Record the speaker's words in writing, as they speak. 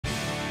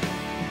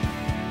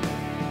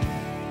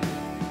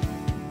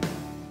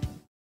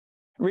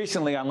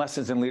Recently on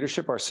Lessons in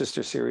Leadership, our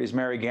sister series,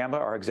 Mary Gamba,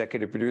 our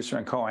executive producer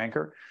and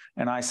co-anchor,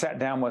 and I sat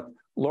down with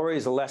Laurie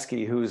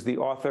Zaleski, who is the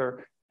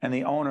author and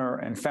the owner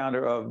and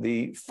founder of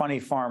the Funny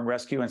Farm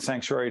Rescue and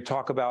Sanctuary, to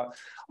talk about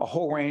a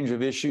whole range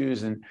of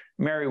issues. And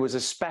Mary was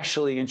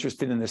especially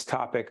interested in this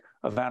topic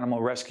of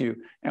animal rescue.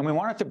 And we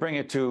wanted to bring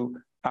it to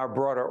our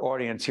broader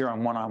audience here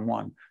on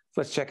One-on-One.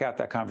 Let's check out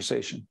that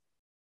conversation.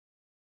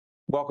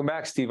 Welcome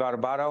back, Steve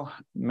Adubato,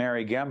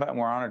 Mary Gamba, and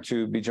we're honored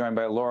to be joined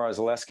by Laurie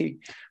Zaleski,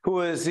 who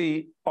is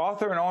the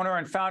author and owner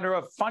and founder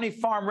of Funny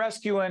Farm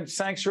Rescue and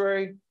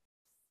Sanctuary.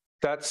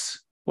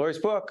 That's Laurie's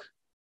book.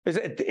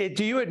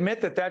 Do you admit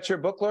that that's your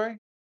book, Laurie?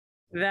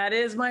 That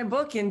is my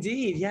book,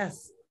 indeed,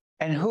 yes.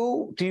 And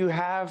who do you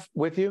have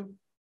with you?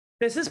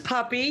 This is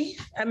Puppy.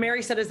 And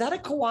Mary said, is that a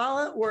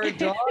koala or a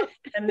dog?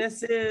 And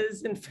this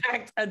is, in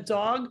fact, a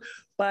dog,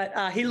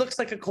 but he looks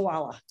like a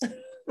koala.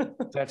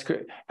 That's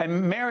great.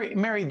 And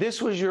Mary,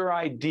 this was your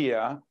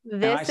idea.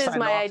 This is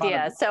my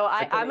idea. So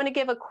I'm going to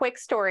give a quick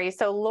story.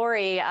 So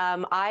Laurie,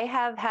 I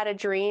have had a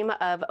dream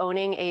of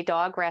owning a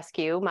dog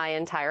rescue my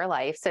entire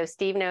life. So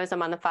Steve knows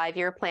I'm on the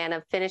 5-year plan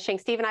of finishing.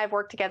 Steve and I have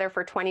worked together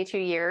for 22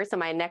 years. In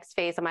my next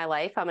phase of my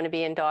life, I'm going to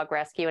be in dog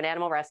rescue and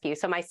animal rescue.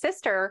 So my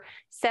sister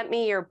sent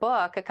me your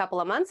book a couple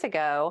of months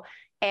ago,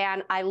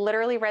 and I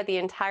literally read the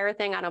entire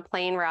thing on a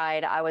plane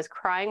ride. I was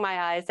crying my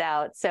eyes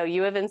out. So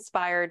you have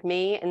inspired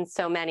me and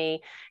so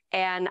many.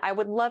 And I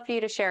would love for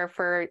you to share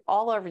for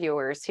all our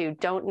viewers who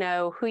don't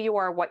know who you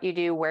are, what you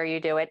do, where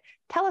you do it.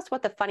 Tell us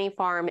what the Funny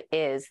Farm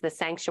is, the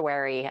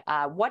sanctuary.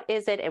 What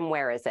is it and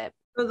where is it?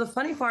 So the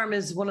Funny Farm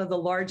is one of the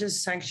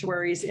largest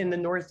sanctuaries in the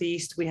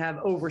Northeast. We have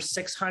over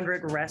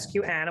 600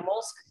 rescue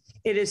animals.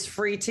 It is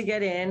free to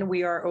get in.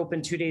 We are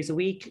open 2 days a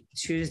week,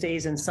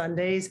 Tuesdays and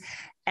Sundays.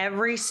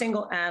 Every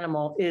single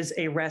animal is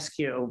a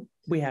rescue.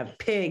 We have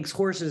pigs,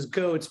 horses,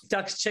 goats,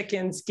 ducks,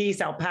 chickens, geese,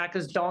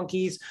 alpacas,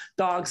 donkeys,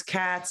 dogs,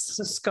 cats,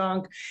 a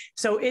skunk.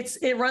 So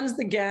it runs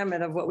the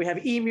gamut of what we have,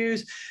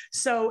 emus.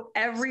 So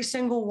every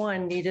single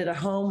one needed a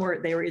home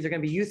where they were either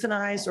going to be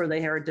euthanized or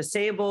they were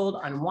disabled,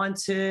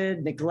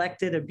 unwanted,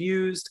 neglected,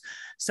 abused.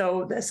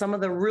 So some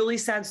of the really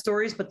sad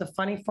stories, but the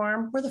Funny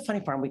Farm, we're the Funny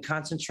Farm. We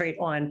concentrate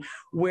on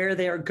where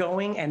they are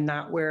going and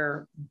not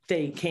where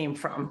they came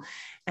from.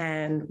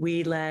 And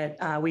we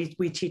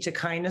teach a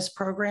kindness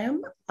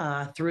program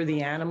through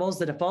the animals,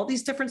 that if all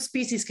these different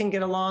species can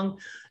get along,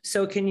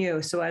 so can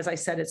you. So as I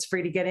said, it's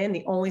free to get in.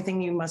 The only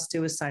thing you must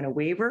do is sign a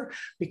waiver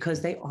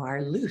because they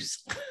are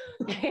loose.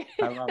 I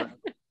love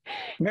it.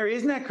 Mary,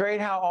 isn't that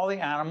great how all the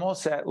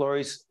animals at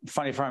Laurie's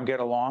Funny Farm get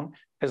along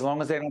as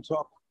long as they don't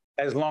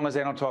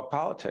talk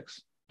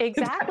politics?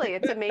 Exactly.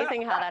 It's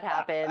amazing how that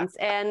happens.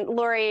 And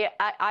Laurie,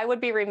 I would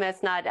be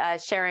remiss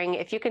not sharing,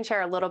 if you can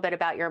share a little bit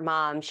about your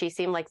mom. She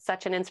seemed like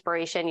such an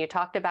inspiration. You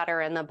talked about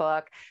her in the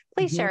book.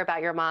 Please share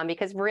about your mom,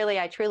 because really,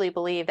 I truly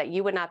believe that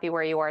you would not be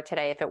where you are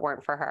today if it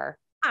weren't for her.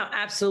 Oh,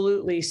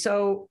 absolutely.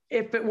 So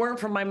if it weren't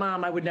for my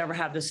mom, I would never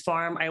have this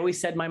farm. I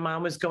always said my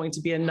mom was going to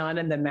be a nun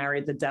and then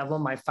married the devil.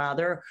 My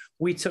father,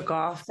 we took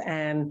off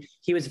and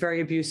he was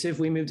very abusive.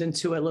 We moved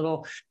into a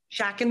little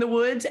shack in the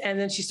woods, and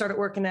then she started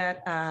working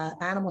at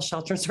animal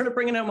shelter and started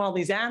bringing home all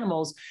these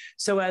animals.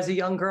 So as a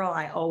young girl,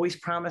 I always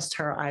promised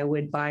her I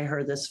would buy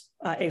her this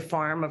a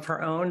farm of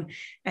her own.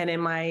 And in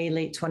my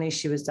late 20s,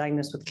 she was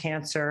diagnosed with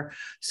cancer.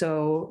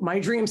 So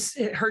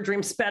her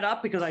dreams sped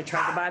up because I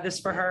tried to buy this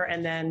for her.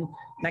 And then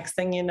next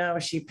thing you know,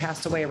 she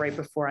passed away right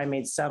before I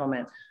made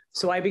settlement.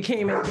 So I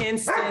became an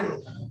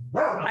instant.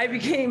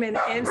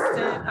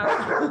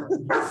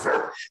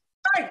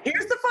 All right,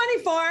 here's the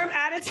Funny Farm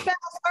at its best.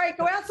 All right,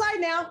 go outside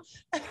now.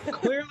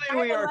 Clearly,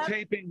 we are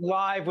taping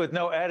live with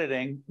no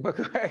editing. But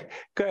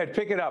go ahead,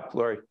 pick it up,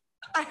 Laurie.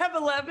 I have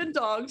 11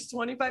 dogs,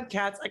 25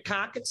 cats, a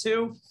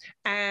cockatoo,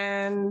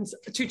 and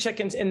 2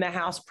 chickens in the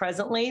house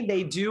presently.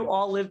 They do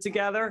all live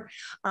together.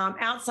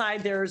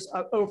 Outside, there's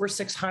over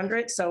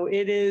 600. So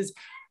it is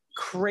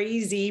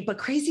crazy, but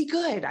crazy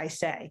good, I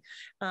say.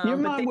 Your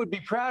mom would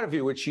be proud of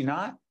you, would she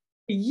not?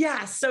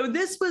 Yeah. So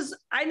this was,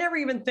 I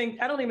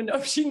don't even know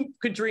if she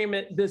could dream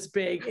it this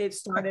big. It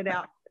started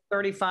out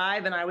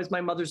 35 and I was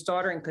my mother's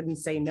daughter and couldn't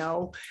say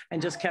no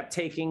and just kept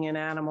taking in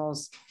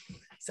animals.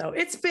 So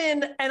it's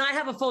been, and I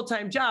have a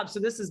full-time job.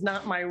 So this is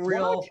not my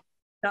real,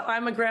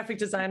 I'm a graphic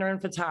designer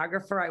and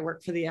photographer. I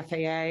work for the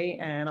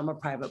FAA and I'm a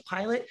private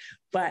pilot,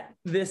 but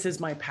this is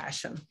my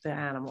passion, the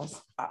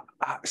animals.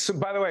 So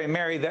by the way,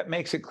 Mary, that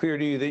makes it clear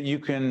to you that you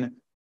can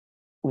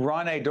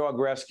run a dog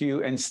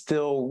rescue and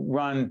still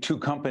run 2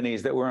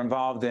 companies that we're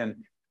involved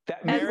in.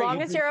 As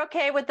long as you're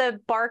okay with the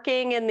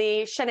barking and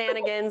the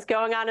shenanigans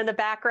going on in the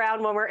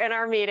background when we're in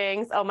our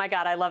meetings. Oh my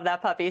God, I love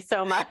that puppy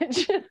so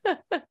much.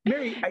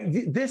 Mary,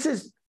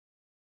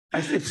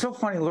 it's so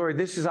funny, Laurie,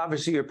 this is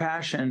obviously your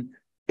passion.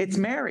 It's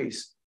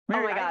Mary's.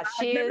 Mary, oh my gosh,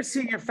 I've never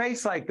seen your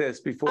face like this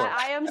before.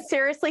 I am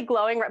seriously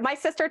glowing. My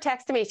sister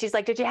texted me. She's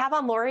like, did you have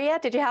on Laurie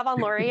yet? Did you have on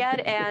Laurie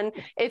yet? And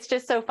it's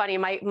just so funny.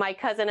 My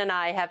cousin and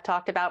I have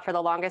talked about for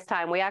the longest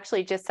time. We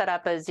actually just set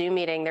up a Zoom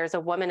meeting. There's a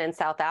woman in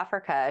South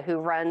Africa who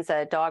runs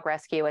a dog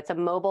rescue. It's a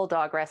mobile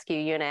dog rescue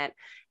unit.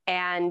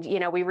 And, you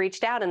know, we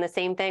reached out and the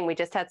same thing. We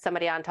just had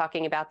somebody on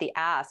talking about the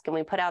ask, and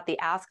we put out the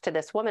ask to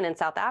this woman in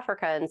South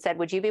Africa and said,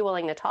 would you be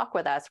willing to talk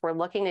with us? We're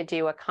looking to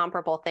do a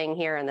comparable thing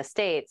here in the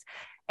States.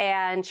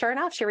 And sure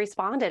enough, she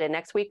responded. And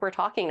next week we're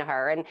talking to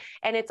her.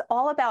 And it's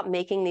all about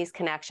making these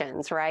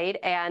connections, right?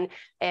 And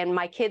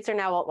my kids are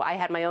now, I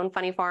had my own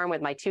funny farm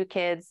with my 2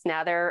 kids.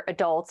 Now they're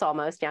adults,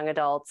 almost young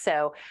adults.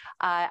 So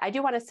I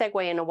do want to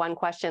segue into one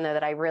question, though,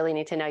 that I really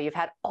need to know. You've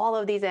had all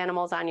of these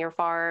animals on your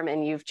farm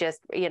and you've just,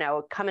 you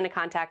know, come into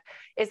contact.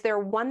 Is there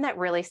one that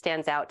really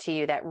stands out to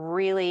you that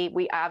really,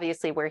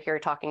 we're here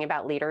talking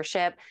about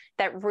leadership,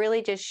 that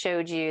really just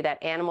showed you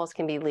that animals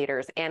can be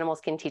leaders, animals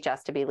can teach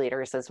us to be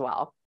leaders as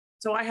well?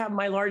 So I have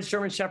my large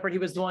German Shepherd. He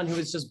was the one who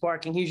was just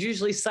barking. He's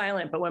usually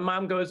silent, but when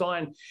mom goes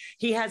on,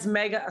 he has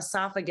mega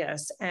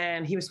esophagus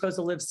and he was supposed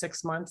to live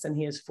 6 months and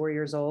he is 4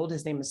 years old.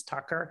 His name is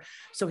Tucker.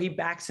 So he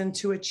backs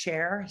into a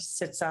chair,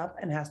 sits up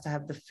and has to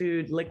have the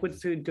food, liquid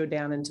food, go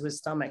down into his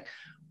stomach,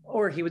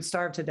 or he would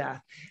starve to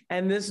death.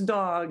 And this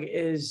dog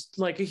is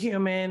like a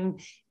human.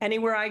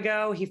 Anywhere I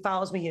go, he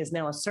follows me. He is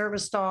now a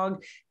service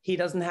dog.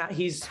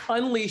 He's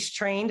unleash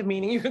trained,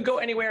 meaning you can go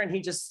anywhere and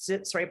he just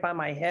sits right by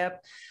my hip.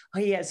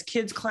 He has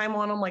kids climb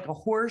on him like a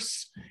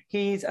horse.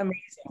 He's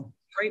amazing.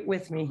 Right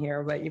with me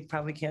here, but you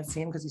probably can't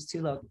see him because he's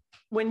too low.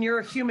 When you're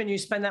a human, you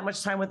spend that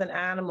much time with an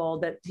animal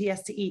that he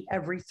has to eat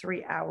every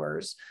 3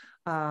 hours.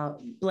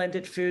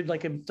 Blended food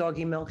like a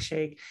doggy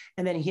milkshake,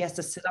 and then he has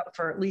to sit up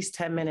for at least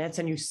 10 minutes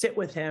and you sit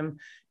with him.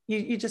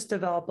 You just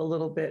develop a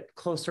little bit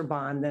closer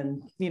bond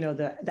than, you know,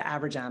 the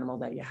average animal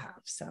that you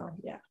have. So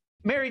yeah.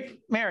 Mary,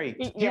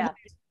 yeah.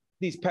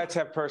 These pets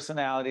have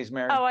personalities,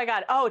 Mary. Oh my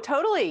God. Oh,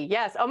 totally.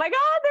 Yes. Oh my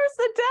God,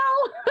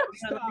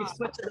 there's Let me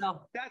switch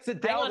Adele. That's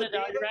Adele. Hang on,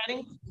 Adele. You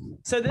ready?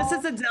 So this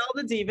is Adele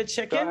the diva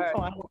chicken.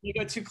 Oh, I don't want you to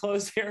go too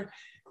close here.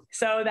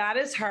 So that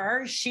is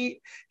her.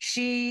 She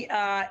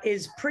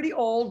is pretty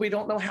old. We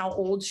don't know how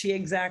old she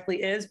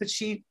exactly is,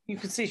 but you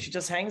can see she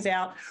just hangs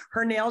out.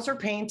 Her nails are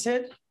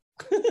painted.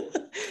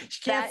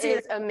 That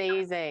is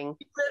amazing.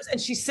 And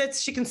she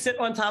can sit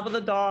on top of the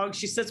dog.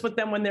 She sits with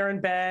them when they're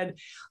in bed.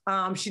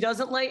 She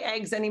doesn't lay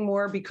eggs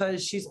anymore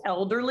because she's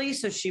elderly.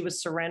 So she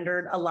was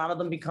surrendered. A lot of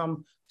them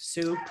become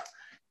soup.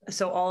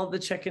 So all of the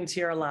chickens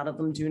here, a lot of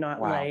them do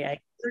not lay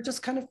eggs. They're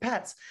just kind of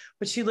pets,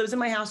 but she lives in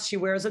my house. She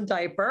wears a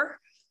diaper.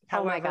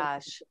 However, oh my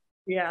gosh.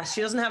 Yeah,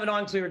 she doesn't have it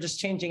on because we were just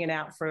changing it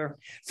out for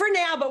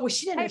now, but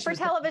she didn't. Hey, for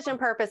television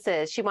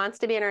purposes, she wants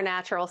to be in her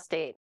natural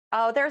state.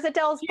 Oh, there's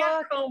Adele's book.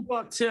 Her own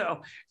book too.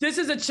 This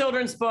is a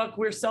children's book.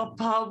 We're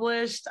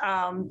self-published.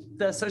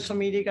 The social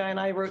media guy and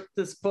I wrote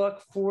this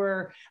book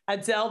for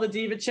Adele the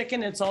Diva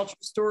Chicken. It's all true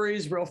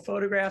stories, real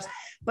photographs,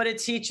 but it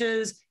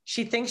teaches.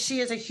 She thinks she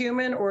is a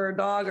human or a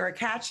dog or a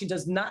cat. She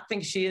does not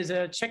think she is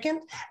a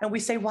chicken. And we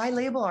say, why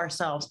label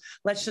ourselves?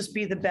 Let's just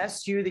be the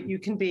best you that you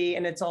can be.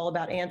 And it's all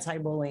about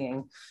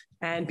anti-bullying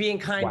and being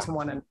kind to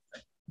one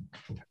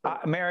another.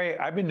 Mary,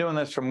 I've been doing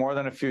this for more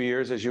than a few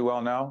years, as you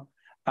well know.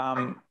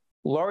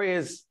 Laurie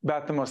is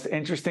about the most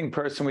interesting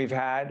person we've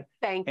had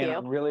in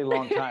a really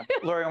long time.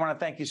 Laurie, I want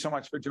to thank you so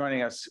much for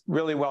joining us.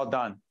 Really well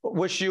done.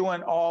 Wish you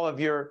and all of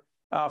your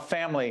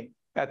family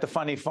at the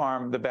Funny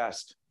Farm the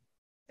best.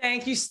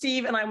 Thank you,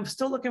 Steve. And I'm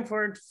still looking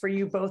forward for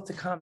you both to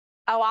come.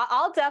 Oh,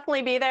 I'll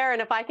definitely be there.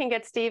 And if I can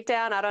get Steve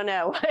down, I don't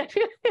know.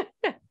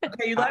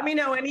 Okay, you let me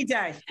know any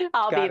day.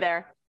 I'll be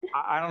there.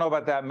 I don't know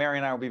about that. Mary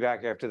and I will be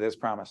back after this,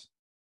 promise.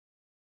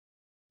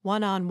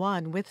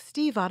 One-on-One with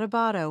Steve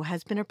Adubato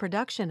has been a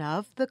production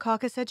of the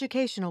Caucus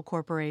Educational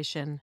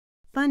Corporation.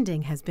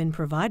 Funding has been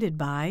provided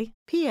by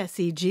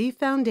PSEG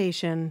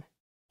Foundation,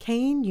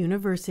 Kane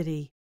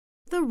University,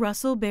 the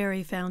Russell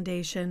Berry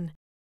Foundation,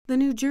 the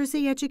New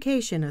Jersey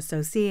Education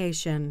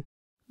Association,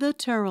 the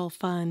Turrell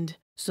Fund,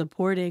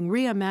 supporting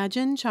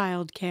Reimagine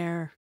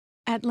Childcare,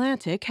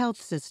 Atlantic Health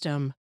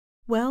System,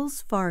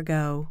 Wells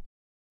Fargo,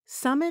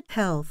 Summit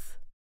Health,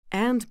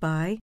 and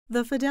by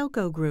the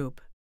Fidelco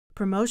Group.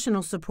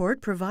 Promotional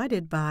support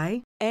provided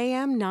by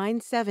AM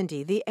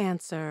 970 The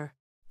Answer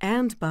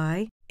and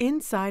by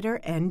Insider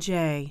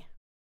NJ.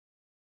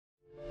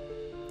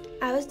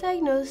 I was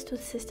diagnosed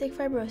with cystic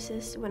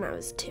fibrosis when I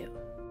was 2.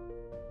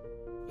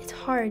 It's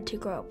hard to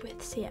grow up with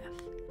CF.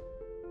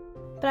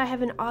 But I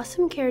have an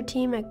awesome care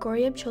team at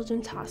Goryeb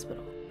Children's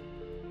Hospital,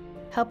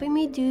 helping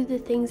me do the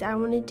things I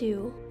want to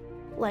do,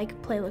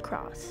 like play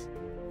lacrosse.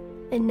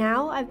 And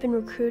now I've been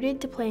recruited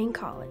to play in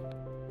college.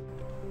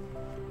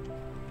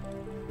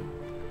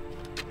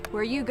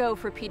 Where you go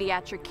for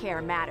pediatric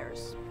care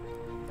matters.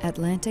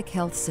 Atlantic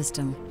Health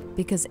System,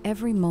 because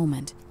every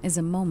moment is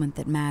a moment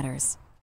that matters.